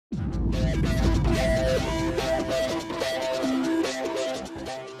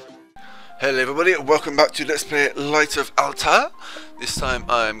Hello everybody, welcome back to Let's Play Light of Altair. This time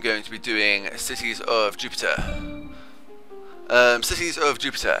I'm going to be doing Cities of Jupiter. Cities of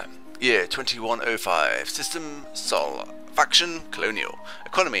Jupiter, year 2105. System, Sol. Faction, Colonial.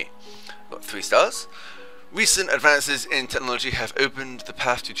 Economy, got 3 stars. Recent advances in technology have opened the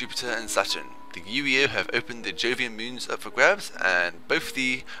path to Jupiter and Saturn. The UEO have opened the Jovian moons up for grabs, and both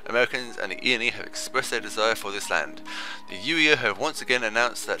the Americans and the ENE have expressed their desire for this land. The UEO have once again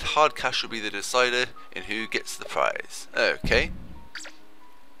announced that hard cash will be the decider in who gets the prize. Okay.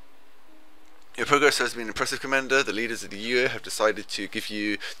 Your progress has been impressive, Commander. The leaders of the UEO have decided to give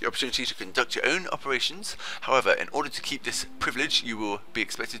you the opportunity to conduct your own operations. However, in order to keep this privilege, you will be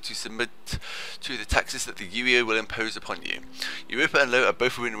expected to submit to the taxes that the UEO will impose upon you. Europa and Lo are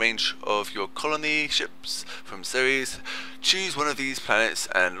both within range of your colony ships from Ceres. Choose one of these planets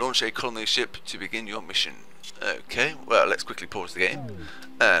and launch a colony ship to begin your mission. Okay, well, let's quickly pause the game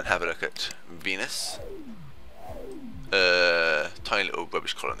and have a look at Venus. Tiny little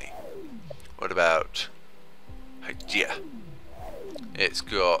rubbish colony. What about Hygeia? It's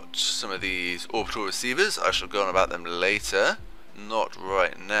got some of these orbital receivers. I shall go on about them later, not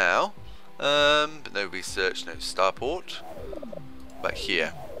right now. But no research, no starport. But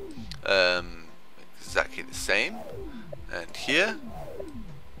here, exactly the same. And here,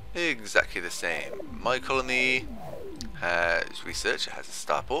 exactly the same. My colony has research. It has a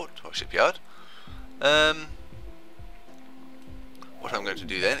starport or shipyard. What I'm going to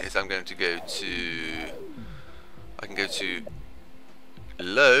do then is I'm going to go to, I can go to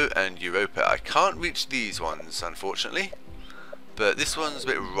Lo and Europa. I can't reach these ones, unfortunately, but this one's a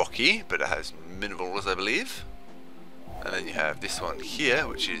bit rocky, but it has minerals, I believe. And then you have this one here,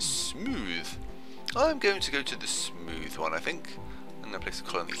 which is smooth. I'm going to go to the smooth one, I think. I'm going to place a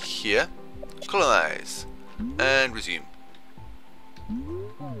colony here, colonize, and resume.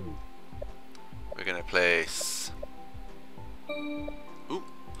 We're going to place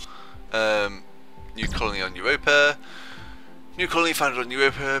new colony on Europa. New colony founded on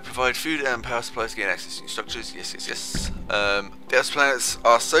Europa. Provide food and power supplies to gain access to new structures. Yes, yes, yes. The planets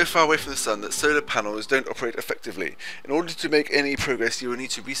are so far away from the sun that solar panels don't operate effectively. In order to make any progress, you will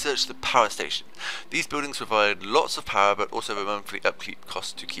need to research the power station. These buildings provide lots of power, but also have a monthly upkeep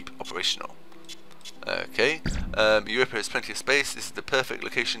cost to keep operational. Okay, Europa has plenty of space. This is the perfect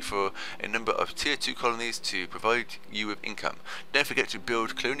location for a number of tier 2 colonies to provide you with income. Don't forget to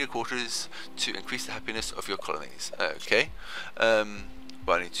build colonial quarters to increase the happiness of your colonies. Okay, well,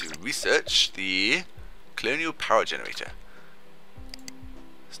 I need to research the colonial power generator.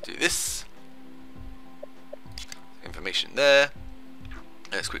 Let's do this. Information there.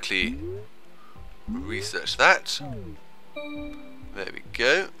 Let's quickly research that. There we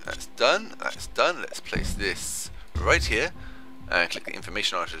go, that's done, that's done. Let's place this right here and click the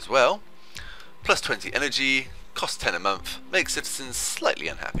information on it as well. Plus 20 energy, costs 10 a month, makes citizens slightly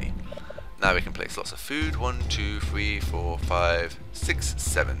unhappy. Now we can place lots of food, 1, 2, 3, 4, 5, 6,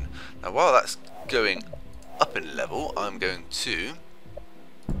 7. Now while that's going up in level, I'm going to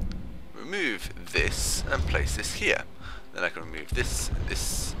remove this and place this here. Then I can remove this and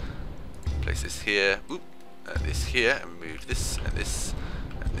this, place this here. Oop. And this here, and remove this, and this,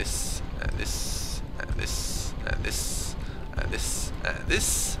 and this, and this, and this, and this, and this, and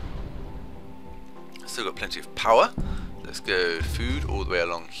this. Still got plenty of power. Let's go food all the way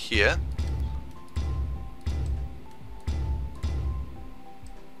along here.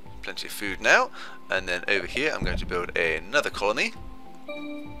 Plenty of food now. And then over here I'm going to build another colony.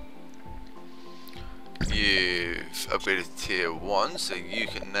 You've upgraded to tier 1, so you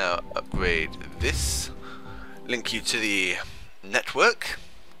can now upgrade this. Link you to the network.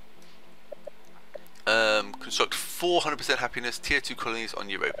 Construct 400% happiness tier 2 colonies on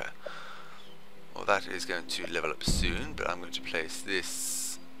Europa. Well, that is going to level up soon, but I'm going to place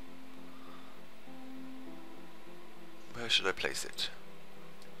this. Where should I place it?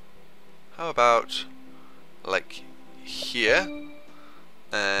 How about like here,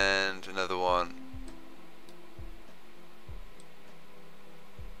 and another one.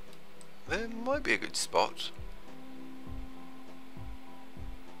 There might be a good spot.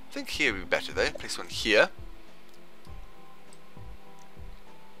 I think here would be better though. Place one here.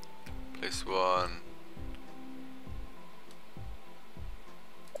 Place one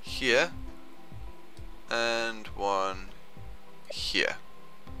here. And one here.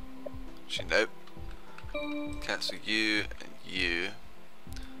 Actually, nope. Cancel you and you.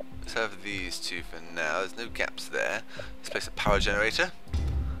 Let's have these two for now. There's no gaps there. Let's place a power generator.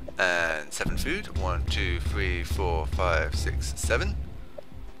 And 7 food. 1, 2, 3, 4, 5, 6, 7.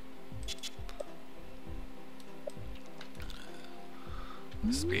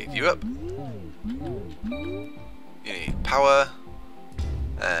 Speed you up. You need power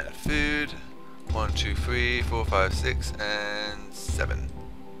and food. 1, 2, 3, 4, 5, 6, and 7.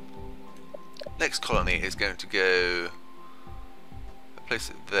 Next colony is going to go. I'll place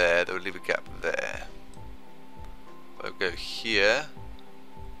it there. That would leave a gap there. If I go here,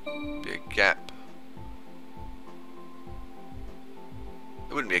 be a gap.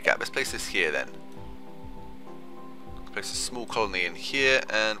 There wouldn't be a gap. Let's place this here then. Place a small colony in here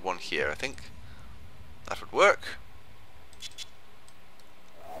and one here. I think that would work.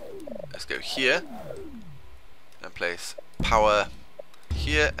 Let's go here and place power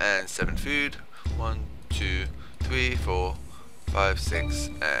here and 7 food. 1, 2, 3, 4, 5, 6,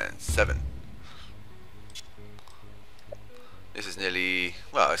 and 7. This is nearly,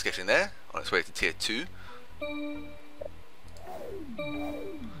 well, it's getting there, on its way to tier 2.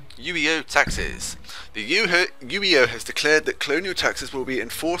 UEO taxes. The UEO has declared that colonial taxes will be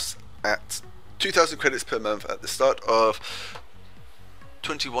enforced at 2,000 credits per month at the start of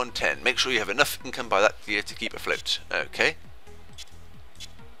 2110. Make sure you have enough income by that year to keep afloat. Okay.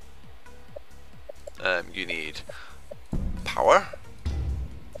 You need power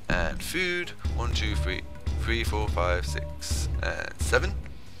and food. 1, 2, 3, 4, 5, 6, and 7.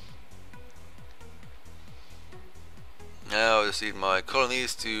 Now I just need my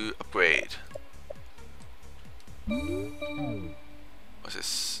colonies to upgrade. What's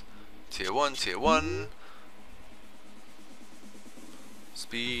this? Tier 1, tier 1.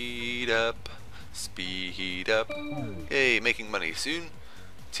 Speed up, speed up. Yay, making money soon.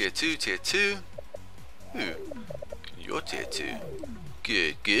 Tier 2, tier 2. Ooh, you're tier 2.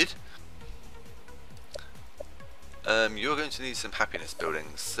 Good, good. You're going to need some happiness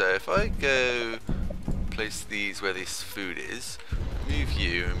buildings. So if I go place these where this food is, remove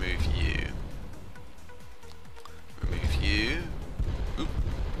you, remove you. Remove you. Oop.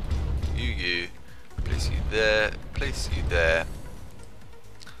 You. Place you there, place you there.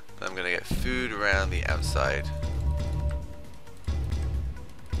 I'm going to get food around the outside.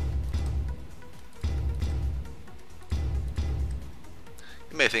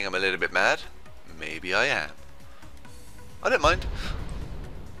 You may think I'm a little bit mad. Maybe I am. I don't mind.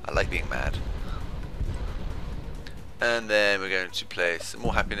 I like being mad. And then we're going to place some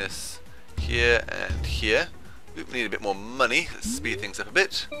more happiness here and here. We need a bit more money. Let's speed things up a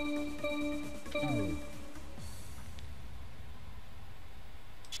bit.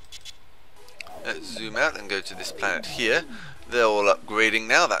 Let's zoom out and go to this planet here. They're all upgrading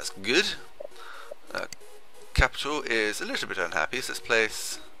now, that's good. Capital is a little bit unhappy, so let's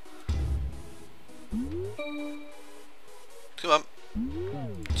place... Come on.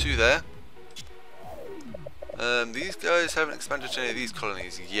 2 there. These guys haven't expanded to any of these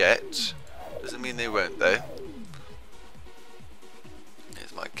colonies yet. Doesn't mean they won't though.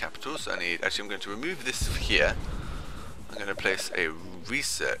 Here's my capital, so I need... Actually I'm going to remove this here. I'm going to place a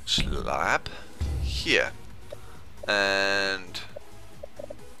research lab here. And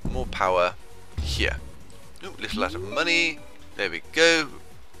more power here. Ooh, little out of money. There we go.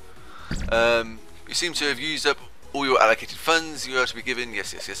 You seem to have used up all your allocated funds you are to be given.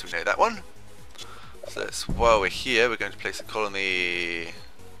 Yes, yes, yes, we know that one. So let's, while we're here, we're going to place a colony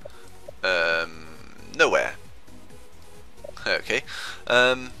nowhere. Okay.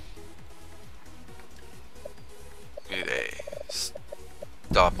 Need a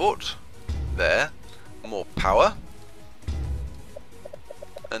starport there. More power.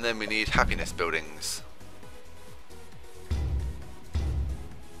 And then we need happiness buildings.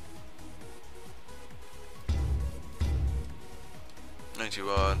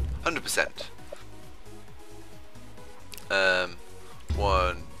 $91, 100%.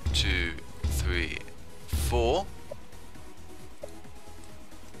 1, 2, 3, 4.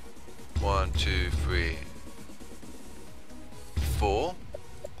 1, 2, 3, 4.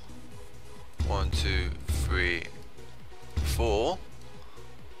 1, 2, 3, 4.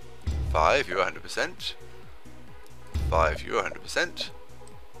 5, you're 100%. 5, you're 100%.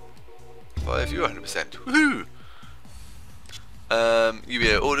 5, you're 100%. Woohoo!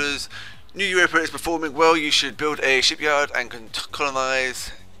 UBO orders. New Europa is performing well. You should build a shipyard and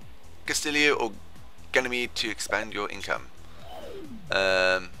colonize Castilio or Ganymede to expand your income.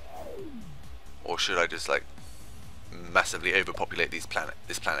 Or should I just like massively overpopulate this planet?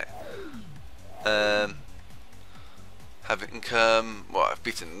 Have income. Well, I've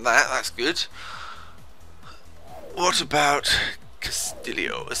beaten that. That's good. What about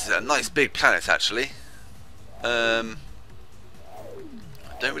Castilio? This is a nice big planet, actually. I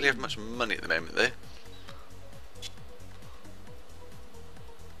don't really have much money at the moment, though.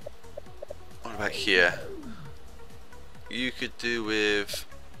 What about here? you could do with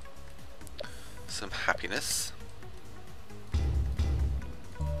some happiness.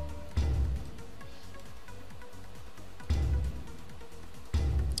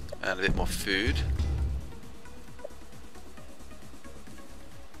 And a bit more food.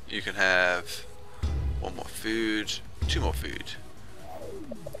 You can have one more food, two more food.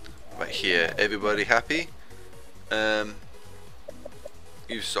 Right here, everybody happy?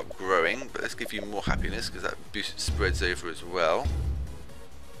 You've stopped growing, but let's give you more happiness because that boost spreads over as well.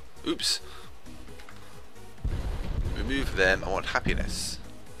 Oops. Remove them, I want happiness.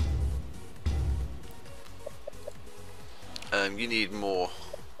 You need more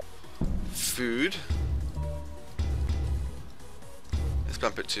food. Let's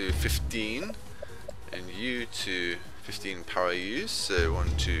bump it to 15 and you to 15 power use. So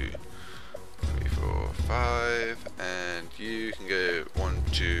 1, 2, 3, 4, 5, and you can go 1,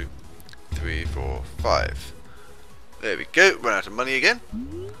 2, 3, 4, 5. There we go, run out of money again.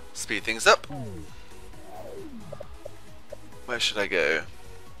 Speed things up. Where should I go?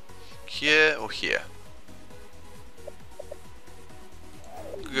 Here or here?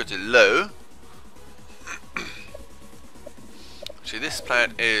 Could go to low. Actually, this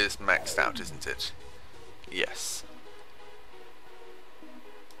planet is maxed out, isn't it? Yes.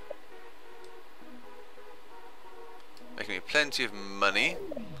 Making me plenty of money.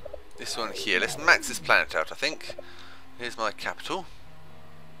 This one here. Let's max this planet out, I think. Here's my capital.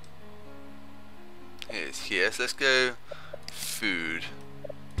 Here's here. So let's go food.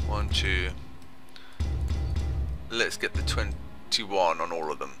 1, 2. Let's get the 21 on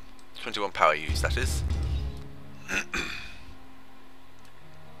all of them. 21 power use, that is.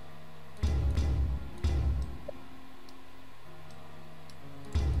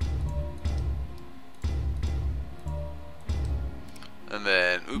 And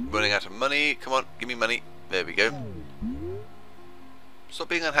then, oop, running out of money. Come on, give me money. There we go. Stop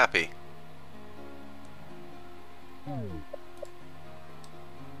being unhappy.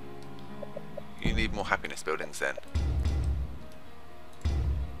 You need more happiness buildings then.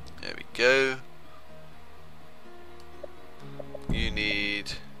 There we go. You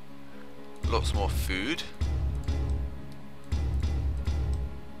need lots more food.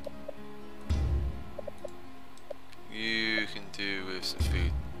 You can do with some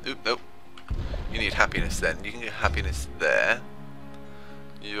food. Oop, nope. You need happiness then. You can get happiness there.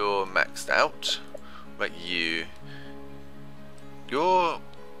 You're maxed out. Right, you're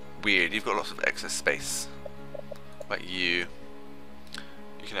weird. You've got lots of excess space. Right, you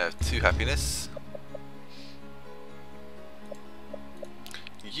can have 2 happiness.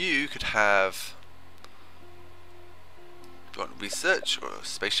 You could have, do you want research or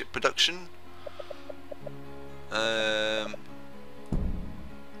spaceship production?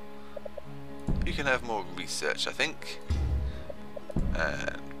 You can have more research, I think.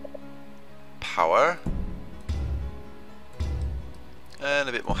 Power. And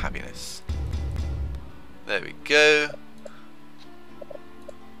a bit more happiness. There we go.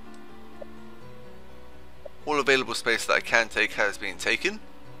 All available space that I can take has been taken.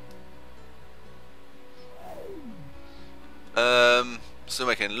 So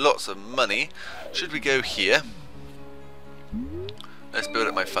making lots of money. Should we go here? Let's build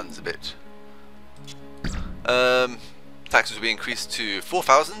up my funds a bit. Taxes will be increased to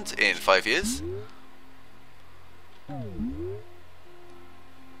 4,000 in 5 years.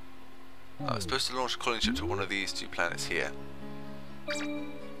 I was supposed to launch a colony ship to one of these 2 planets here.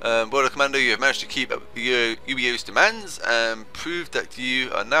 Border Commander, you have managed to keep up the UBO's demands and proved that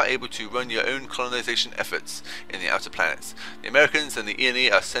you are now able to run your own colonization efforts in the outer planets. The Americans and the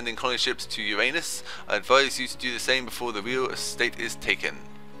ENE are sending colony ships to Uranus. I advise you to do the same before the real estate is taken.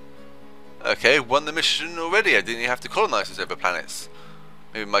 Okay, won the mission already. I didn't even have to colonize those other planets.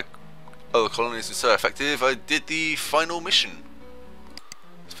 Maybe my other colonies were so effective I did the final mission.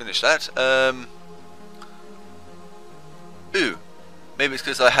 Let's finish that. Ooh. Maybe it's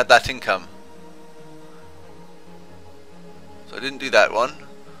because I had that income. So I didn't do that one.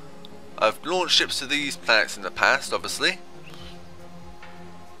 I've launched ships to these planets in the past, obviously.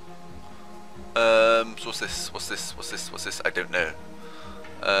 So what's this? What's this? What's this? What's this? I don't know.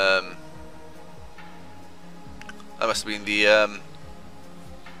 That must have been the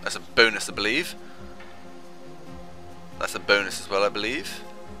that's a bonus, I believe. That's a bonus as well, I believe.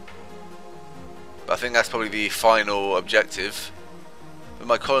 But I think that's probably the final objective. But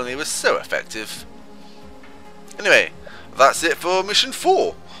my colony was so effective. Anyway, that's it for mission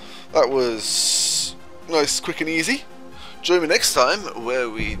 4. That was nice, quick and easy. Join me next time where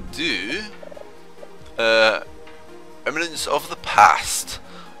we do Remnants of the Past.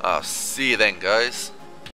 I'll see you then, guys.